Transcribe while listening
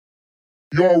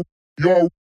Y'all, y'all,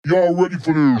 y'all ready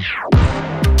for this?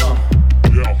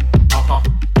 Yeah.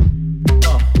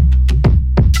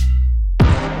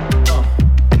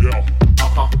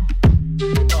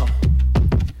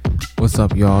 What's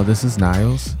up, y'all? This is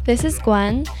Niles. This is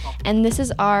Gwen, and this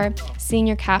is our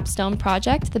senior capstone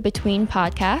project, the Between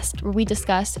podcast, where we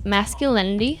discuss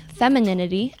masculinity,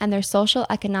 femininity, and their social,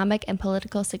 economic, and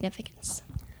political significance.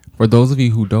 For those of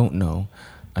you who don't know,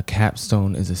 a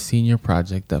capstone is a senior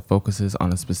project that focuses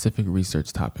on a specific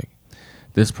research topic.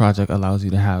 This project allows you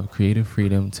to have creative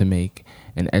freedom to make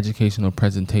an educational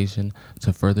presentation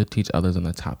to further teach others on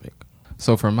the topic.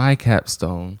 So for my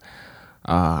capstone,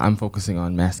 I'm focusing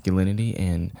on masculinity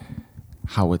and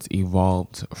how it's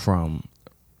evolved from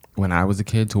when I was a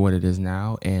kid to what it is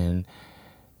now, and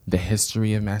the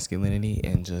history of masculinity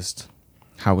and just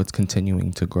how it's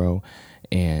continuing to grow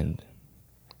and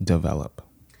develop.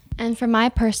 And for my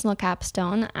personal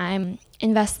capstone, I'm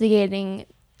investigating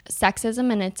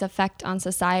sexism and its effect on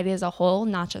society as a whole,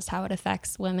 not just how it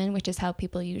affects women, which is how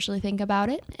people usually think about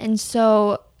it. And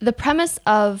so the premise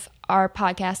of our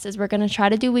podcast is we're going to try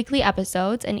to do weekly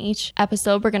episodes, and each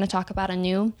episode we're going to talk about a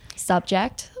new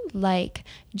subject like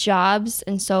jobs,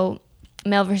 and so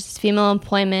male versus female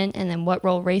employment, and then what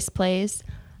role race plays.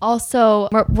 Also,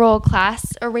 what role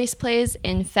class or race plays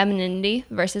in femininity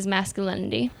versus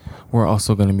masculinity. We're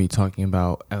also going to be talking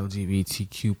about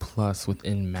LGBTQ plus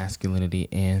within masculinity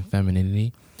and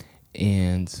femininity,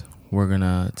 and we're going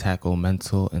to tackle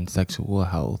mental and sexual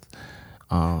health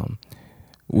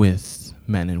with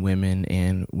men and women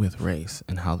and with race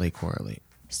and how they correlate.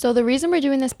 So the reason we're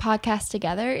doing this podcast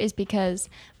together is because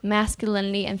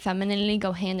masculinity and femininity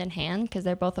go hand in hand, because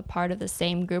they're both a part of the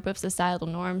same group of societal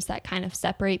norms that kind of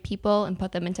separate people and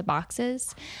put them into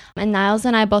boxes. And Niles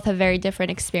and I both have very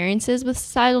different experiences with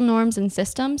societal norms and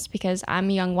systems, because I'm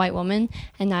a young white woman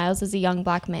and Niles is a young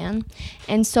black man.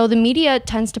 And so the media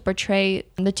tends to portray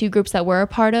the two groups that we're a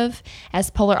part of as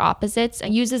polar opposites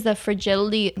and uses the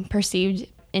fragility perceived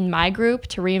in my group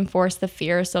to reinforce the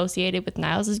fear associated with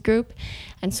Niles's group.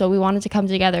 And so we wanted to come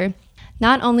together,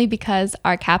 not only because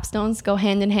our capstones go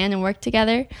hand in hand and work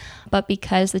together, but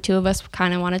because the two of us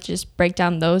kind of wanted to just break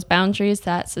down those boundaries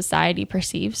that society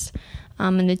perceives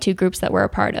in the two groups that we're a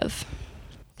part of.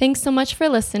 Thanks so much for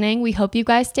listening. We hope you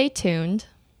guys stay tuned.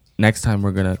 Next time,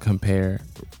 we're going to compare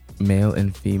male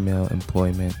and female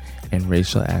employment and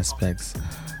racial aspects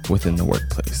within the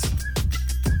workplace.